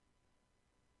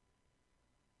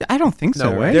 I don't think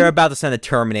so, No way. right? They're about to send a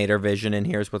Terminator Vision in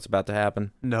here. Is what's about to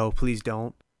happen. No, please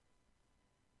don't.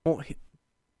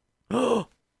 Oh,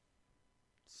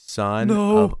 Son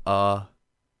No. of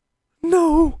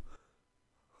no.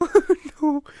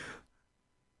 No.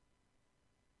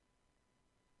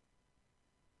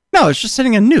 No, it's just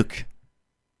sending a nuke.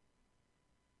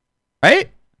 Right?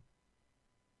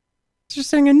 It's just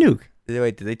sending a nuke.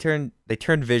 Wait, did they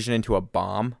turn Vision into a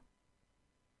bomb?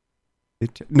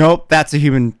 Nope, that's a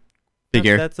human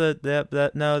figure. That's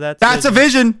That's a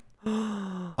Vision.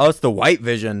 Oh, it's the white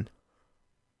Vision.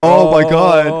 Oh my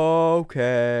god.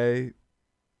 Okay.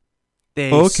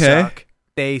 They suck.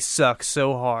 They suck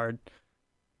so hard.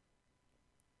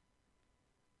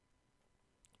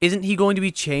 Isn't he going to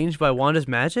be changed by Wanda's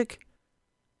magic?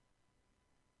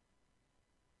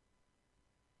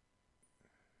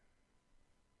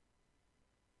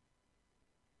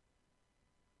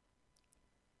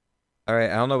 All right,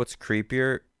 I don't know what's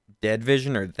creepier, Dead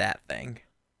Vision or that thing.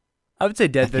 I would say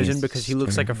Dead I think Vision it's because he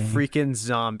looks like a disturbing. freaking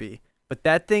zombie. But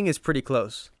that thing is pretty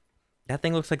close. That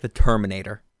thing looks like the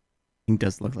Terminator. He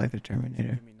does look like the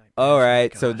Terminator. All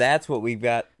right, so Gosh. that's what we've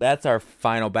got. That's our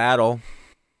final battle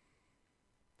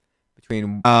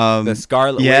between the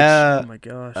Scarlet Oh my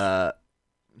gosh.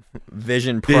 Witch,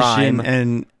 Vision Prime,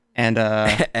 Vision and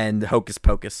and Hocus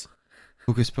Pocus.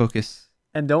 Hocus Pocus.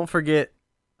 And don't forget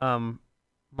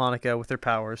Monica with her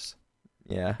powers.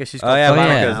 Yeah. Guess she's Oh yeah, got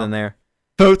Monica's now. in there.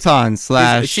 Photon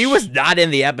slash. She was not in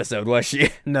the episode, was she?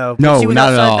 No, No, she was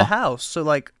not at outside all. the house. So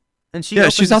like, and she Yeah,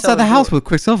 opened she's outside the cellar house door. with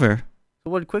Quicksilver. So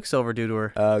what did Quicksilver do to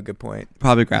her? Good point.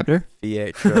 Probably grabbed her.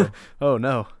 Yeah, true. Oh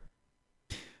no.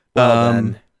 Well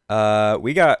then,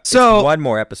 we got so- one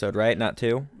more episode, right? Not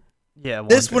two. Yeah.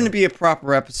 This wouldn't be a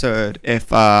proper episode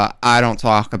if I don't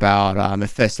talk about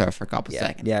Mephisto for a couple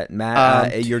seconds. Yeah,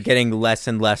 Matt, Um, you're getting less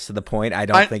and less to the point. I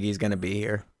don't think he's gonna be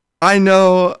here. I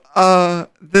know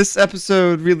this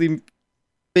episode really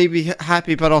made me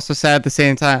happy, but also sad at the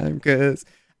same time because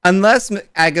unless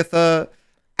Agatha,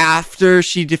 after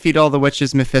she defeated all the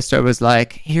witches, Mephisto was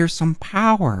like, "Here's some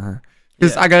power."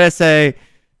 Because Yeah. I gotta say,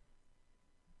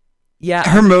 Yeah,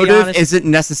 her to be motive honest- isn't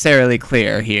necessarily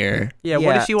clear here. Yeah. What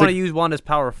Yeah, does she want to use Wanda's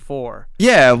power for?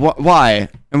 Yeah, why?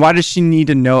 And why does she need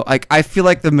to know? Like, I feel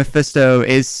like the Mephisto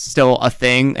is still a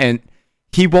thing, and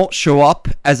he won't show up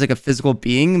as like a physical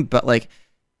being, but like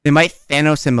they might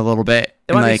Thanos him a little bit.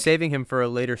 They and, might be like, saving him for a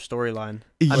later storyline.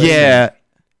 yeah,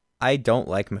 I don't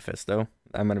like Mephisto.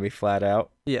 I'm gonna be flat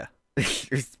out. Yeah.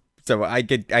 So I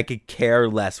could care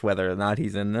less whether or not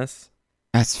he's in this.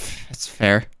 that's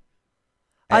fair.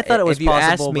 I thought it was If you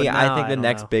possible, ask me, but I now think the don't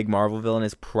next know. big Marvel villain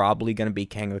is probably gonna be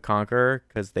Kang the Conqueror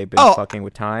because they've been Oh. fucking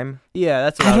with time. Yeah,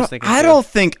 that's what I, was thinking. I too. don't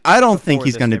think Before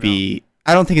he's this gonna came be.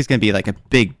 I don't think he's gonna be like a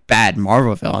big bad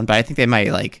Marvel villain, but I think they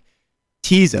might like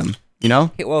tease him. You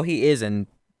know? Well, he is in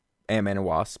Ant-Man and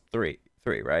Wasp 3,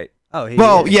 right? Oh, he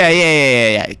Well, is.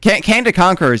 yeah. Kang the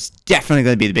Conqueror is definitely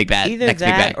gonna be the big bad. Either next big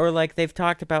that bad. or like they've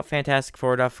talked about Fantastic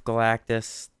Four enough,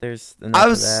 Galactus. There's enough I of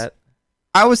was- that.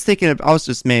 I was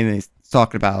just mainly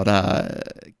talking about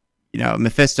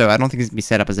Mephisto. I don't think he's gonna be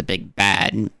set up as a big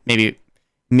bad. And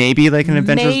maybe like an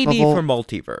Avengers Maybe level. for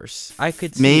multiverse. I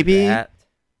could see Maybe. that.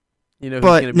 You know, who's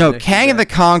gonna But be no, next Kang to the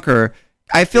Conqueror.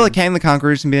 I feel like Kang the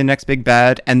Conqueror is gonna be the next big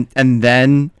bad, and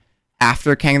then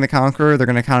after Kang the Conqueror, they're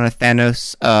gonna kind of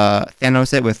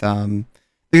Thanos it with They're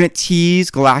gonna tease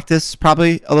Galactus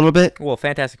probably a little bit. Well,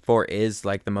 Fantastic Four is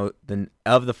like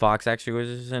of the Fox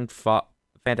acquisition.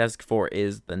 Fantastic Four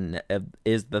is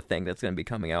the thing that's going to be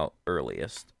coming out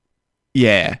earliest.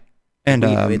 Yeah, and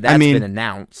That's I mean, been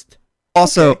announced.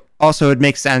 also it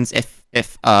makes sense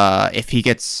if he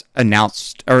gets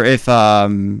announced or if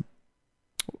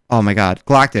oh my god,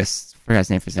 Galactus. Forgot his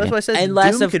name for a That's second. why I said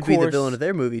Unless, Doom of could be the course- villain of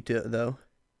their movie too, though.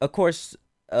 Of course,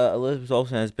 Elizabeth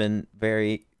Olsen has been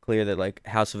very clear that like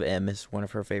House of M is one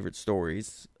of her favorite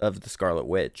stories of the Scarlet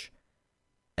Witch,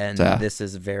 and this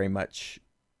is very much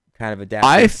kind of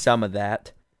adapting some of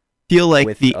that. Feel like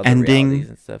with the other realities ending.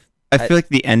 and stuff. I feel like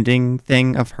the ending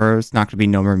thing of her is not going to be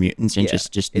no more mutants and Yeah,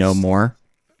 just no it's- more.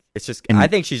 It's just, And- I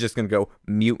think she's just gonna go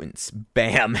mutants,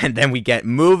 bam, and then we get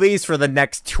movies for the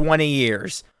next 20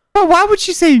 years. But why would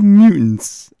she say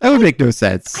mutants? That would make no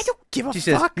sense. I don't give a She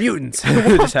says fuck. mutants.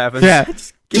 It just happens. Yeah,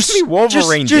 Give me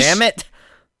Wolverine, damn it.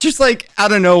 Just like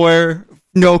out of nowhere,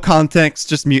 no context,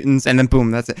 just mutants, and then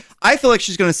boom, that's it. I feel like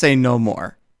she's gonna say no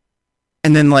more,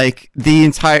 and then like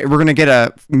we're gonna get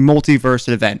a multiverse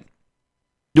event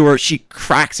where she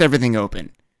cracks everything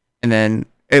open, and then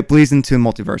it bleeds into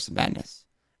Multiverse of Madness.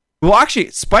 Well, actually,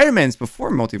 Spider-Man's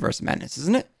before Multiverse of Madness,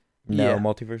 isn't it? No, Yeah.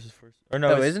 multiverse is first. Or no,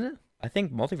 Oh, it's- isn't it? I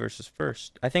think multiverse is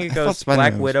first. I think it I thought goes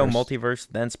Spider-Man Black was Widow, first. multiverse,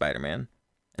 then Spider-Man.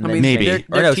 And I then mean, maybe. they're, Or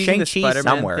they're no, teasing the Shang-Chi's Spider-Man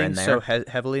somewhere in thing there. so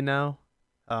heavily now.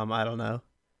 I don't know.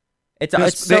 It's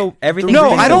Because so they- everything. No,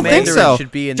 Green I don't think Mandarin so.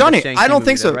 should be in the Johnny, Shang-Chi I don't movie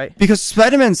think so though, right? because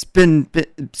Spider-Man's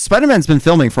been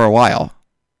filming for a while.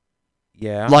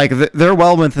 Yeah. Like they're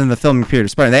well within the filming period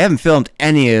of Spider-Man. They haven't filmed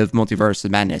any of Multiverse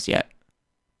of Madness yet.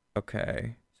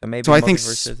 Okay. So maybe So I think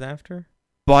Multiverse is after?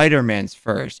 Spider-Man's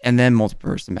first, and then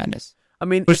Multiverse of Madness. I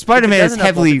mean, But Spider-Man is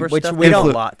heavily, which stuff, we they have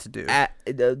don't- a lot to do.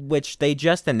 Which they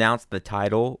just announced the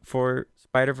title for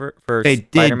Spider-Verse. For They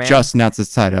Spider-Man. did just announce the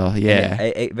title. Yeah. And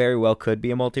it very well could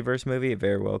be a multiverse movie. It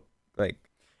very well, like,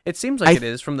 It seems like it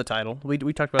is from the title. We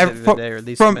talked about it the other day, or at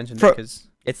least mentioned it because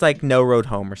it's like No Road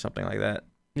Home or something like that.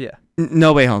 yeah.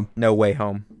 No Way Home. No Way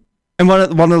Home. And one of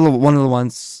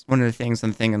the things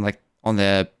I'm thinking like on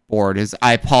the board is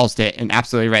I paused it and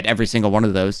absolutely read every single one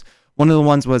of those. One of the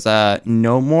ones was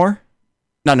No More.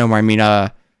 Not No More. I mean I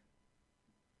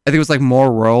think it was like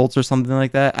More Worlds or something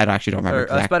like that. I actually don't remember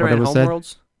exactly what it was said.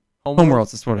 Homeworlds.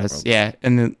 Homeworlds is what it is. Yeah,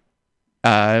 and then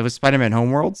it was Spider-Man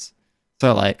Homeworlds.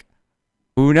 So like,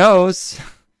 who knows?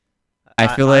 I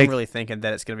feel like I'm really thinking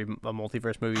that it's gonna be a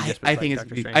multiverse movie. Just with, I think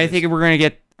like, it's. Doctor I think we're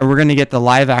gonna get the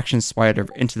live action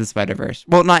Into the Spider-Verse.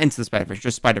 Well, not Into the Spider-Verse,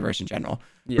 just Spider-Verse in general.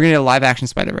 Yeah. We're gonna get a live action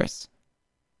Spider-Verse.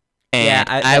 And Yeah,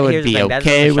 I would here's the be thing, that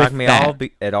okay doesn't with shock me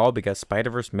that. at all because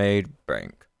Spider-Verse made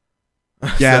bank.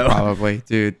 Yeah, So- probably,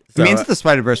 dude. So, I mean, Into the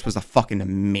Spider-Verse was a fucking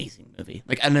amazing movie.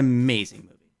 Like an amazing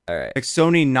movie. All right. Like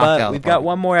Sony knocked But out. we've got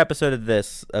one more episode of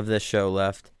this show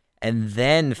left, and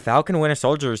then Falcon Winter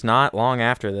Soldier is not long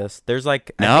after this. There's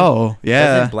like No,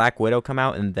 yeah. Doesn't Black Widow come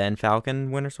out and then Falcon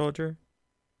Winter Soldier?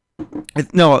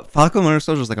 No, Falcon Winter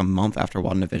Soldier is like a month after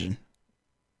WandaVision.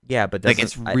 Yeah, but Like,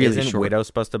 doesn't- it's really isn't short. Widow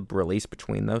supposed to release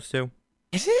between those two?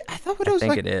 Is it? I thought it I was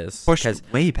think like it is pushed because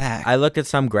way back. I looked at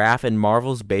some graph and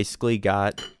Marvel's basically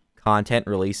got content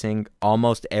releasing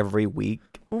almost every week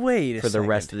Wait a for the second.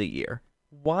 rest of the year.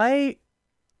 Why?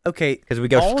 Okay, Because we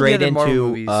go all the straight other Marvel into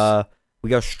movies-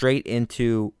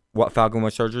 what Falcon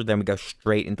Winter Soldier, then we go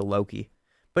straight into Loki.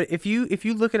 but if you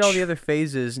look at all the other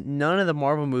phases, none of the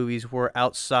Marvel movies were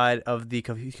outside of the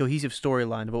cohesive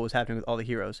storyline of what was happening with all the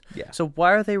heroes. Yeah. So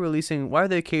why are they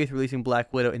okay with releasing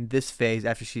Black Widow in this phase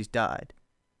after she's died?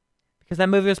 Because that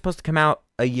movie was supposed to come out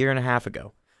a year and a half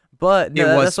ago. But It was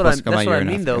that's what supposed to come out a year and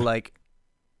a I mean half though. ago. Like,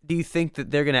 do you think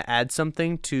that they're gonna add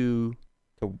something to?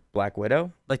 To Black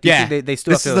Widow? Like, do you Yeah. think they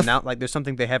still have This is to the announce, like, there's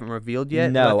something they haven't revealed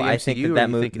yet? No, about the I think MCU, or that you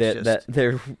movie think it's that just-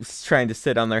 they're trying to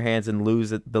sit on their hands and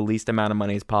lose the least amount of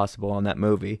money as possible on that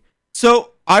movie.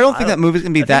 So I don't think I that movie's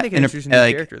gonna be I that think they can introduce a new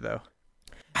like. character though.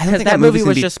 I don't Because think that movie movie's gonna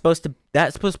was be- just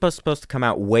supposed to come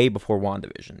out way before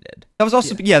WandaVision did. That was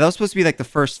also that was supposed to be like the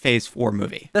first Phase 4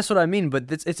 movie. That's what I mean, but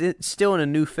it's still in a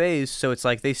new phase, so it's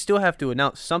like they still have to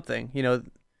announce something. You know,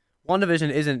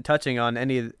 WandaVision isn't touching on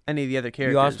any of the other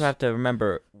characters. You also have to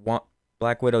remember,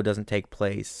 Black Widow doesn't take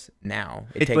place now.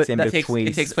 It But takes in that between.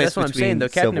 it takes place That's what I'm saying. Though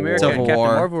between Captain Civil America War. and Civil Captain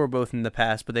War. Marvel were both in the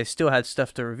past, but they still had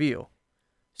stuff to reveal.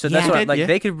 So Yeah, that's what yeah.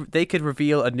 they could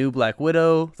reveal a new Black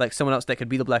Widow, like someone else that could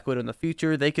be the Black Widow in the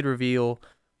future. They could reveal.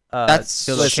 That's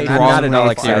the Listen, location. I'm not at all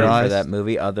strongly excited for theorized. that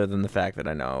movie, other than the fact that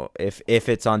I know if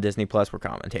it's on Disney Plus, we're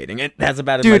commentating it. That's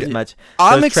about as Dude, much.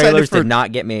 I'm Those excited trailers for did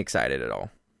not get me excited at all.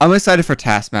 I'm excited for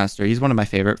Taskmaster. He's one of my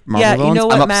favorite Marvel Yeah, villains. you know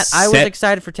what, I'm Matt? I was upset-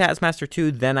 excited for Taskmaster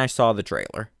 2, then I saw the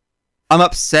trailer. I'm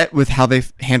upset with how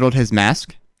they've handled his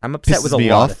mask. I'm upset Pisses with a me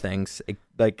lot off. of things.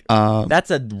 Like Um, that's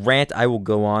a rant I will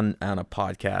go on a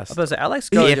podcast. I was about to say, I like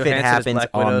Scarlett If it Johansson as happens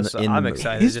Black Widow, on- so in I'm the movie.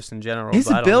 excited His- just in general. his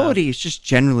but I don't know. ability is just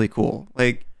generally cool.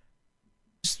 Like,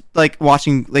 just like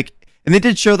watching and they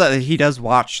did show that he does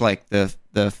watch like the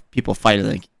people fighting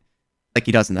like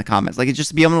he does in the comments. Like, it's just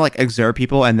to be able to like observe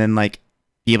people and then like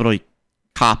be able to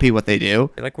copy what they do.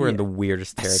 I feel like we're in Yeah. the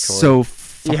weirdest territory. So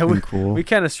fucking cool. We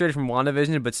kind of strayed from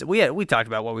WandaVision, but we talked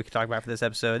about what we could talk about for this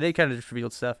episode. They kind of just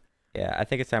revealed stuff. yeah, I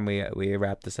think it's time we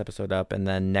wrap this episode up, and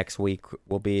then next week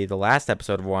will be the last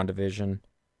episode of WandaVision.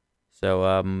 So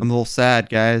I'm a little sad,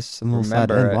 guys. I'm a little sad.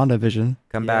 Remember, And WandaVision.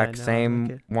 come Yeah, I back, know, I same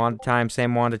like it. Wanda time,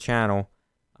 same Wanda channel.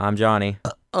 I'm Johnny.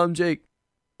 I'm Jake.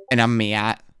 And I'm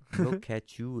Matt. We'll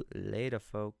catch you later,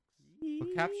 folks.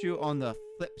 We'll catch you on the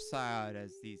flip side,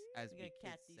 as these kids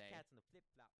say.